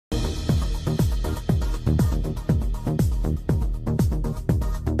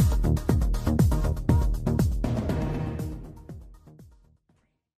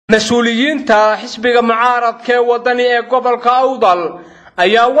Masuuliyiinta Xisbiga Mucaaridka wadani ee Gobolka Awdal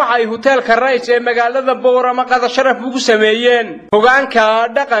ayaa waxay hoteelka Rays ee magaalada Boorama Qaddo Sharaf ugu sameeyeen hogaanka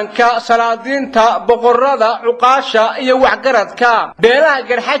dhaqanka salaadiinta boqorada cuqaasha iyo waxgaradka beelaha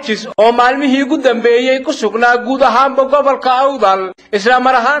garxajis oo maalmihii ugu dambeeyay ku sugnaa guud ahaan gobolka Awdal isla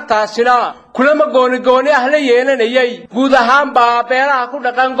mar ahaantaasina kulama gooni ah la yeelanayay guud ahaan beelaha ku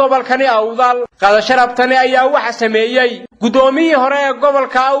dhaqan gobolkani Awdal Qaddo Sharaftani ayaa waxa sameeyay guddoomiyihii hore ee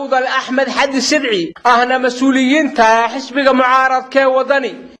gobolka Awdal Axmed Xadi Sidci ahna masuuliyiinta Xisbiga Mucaaridka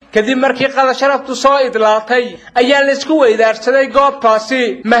wadani kadib markii Qaddo Sharaftu soo idlaatay ayaa la isku weydaarsaday goobtaasi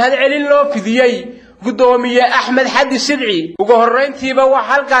mahad celin loo fidiyay gudoomiye Axmed Xadi Sidci ugu horeyntiiba waxa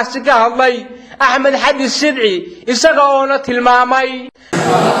halkaas ka hadlay Axmed Xadi Sidci isaga oo na tilmaamay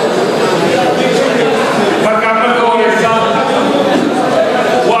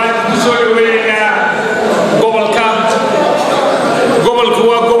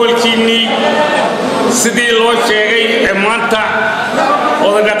sidii loo sheegay maanta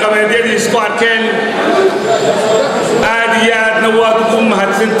oo dhaqameedyadii isku arkeen aad iyo aadna waad ugu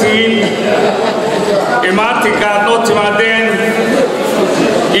mahadsantihiin imaatinka aad noo timaadeen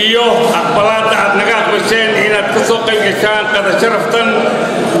iyo aqbalaadda aad naga aqbasheen inaad ka soo qayb gashaan Qaddo Sharaftan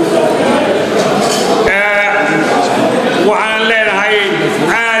waxaan leenahay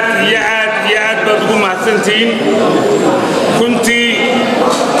aad iyo aad baad ugu mahadsantihiin kuntii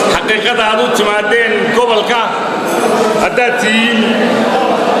xaqiiqada aad u timaadeen gobolka haddaad tihiin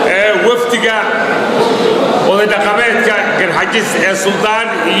wafdiga oday dhaqameedka garxajis ee suldaan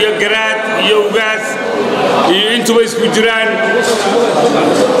iyo garaad iyo ugaas iyo intuba isku jiraan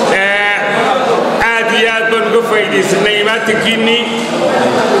aad iyo aad baan uga faa'iidaysanay imaatinkiinnii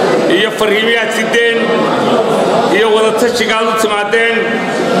iyo fariimayaad sideen iyo wadatashiga aad u timaadeen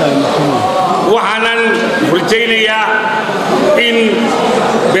waxaanan rajaynayaa in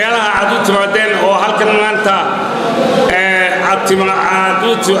beelaha aad u timaadeen oo halkan maanta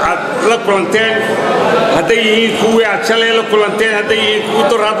aad la kulanteen hadday yihiin kuwii aad shalay la kulanteen hadday yihiin kuwii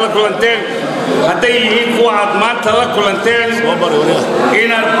duraad la kulanteen hadday yihiin kuwa aad maanta la kulanteen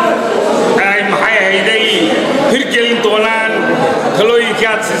inaad maxay ahayday hirgelin doonaan talooyinkii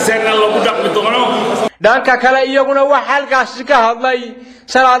aad siiseenna lagu dhaqmi doono dhanka kale iyaguna waxa halkaasi ka hadlay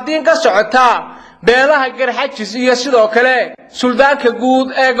salaadiin ka socota beelaha garxajis iyo sidoo kale suldaanka guud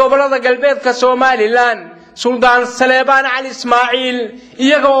ee gobolada galbeedka Soomaaliland Suldaan Saleebaan Cali Ismaaciil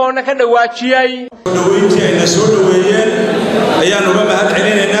iyaga oo na ka dhawaajiyay dhaweyntii ay soo dhaweeyeen ayaan uga mahad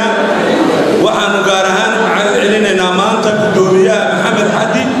celinaynaa waxaan gaar ahaan mahad celinaynaa maanta gudoomiyaha Axmed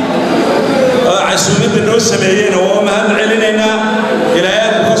Xadi casuumada noo sameeyeen oo mahad celinaynaa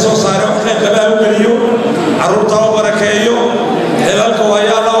ilaahay ku soo saaray wax qabaa u geliyo caruurta oo barakeeyo helalka waa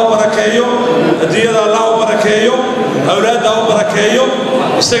Allah oo barakeeyo hadiyada Allah oo barakeeyo awlaadda oo barakeeyo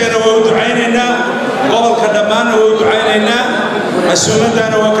isagana waa u ducaynaynaa gobolka dhamaana waa u ducaynaynaa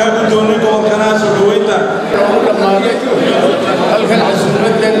casuumadana waa ka guddoonay gobolkana soo dhaweynta halkan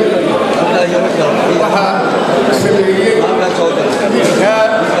casuumadan waxa sameeyay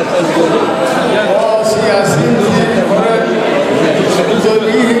oo siyaasiyiintii hore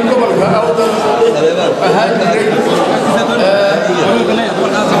guddoomiyihii gobolka Awdal ahaan jiray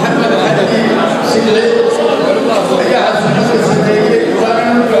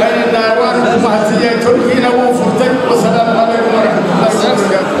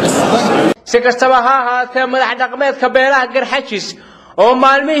si kastaba ha ahaatee madax dhaqameedka beelaha garxajis oo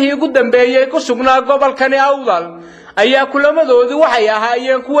maalmihii ugu dambeeyay ku sugnaa gobolkani Awdal ayaa kulamadoodu waxay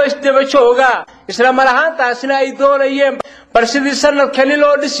ahaayeen kuwa isdaba jooga isla mar ahaantaasina ay doonayeen barsidii sanadkani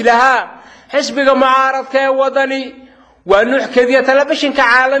loo dhisi lahaa Xisbiga Mucaaridka ee wadani waa nuuxkeediya telefishinka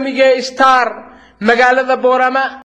caalamiga ee Star magaalada Boorama.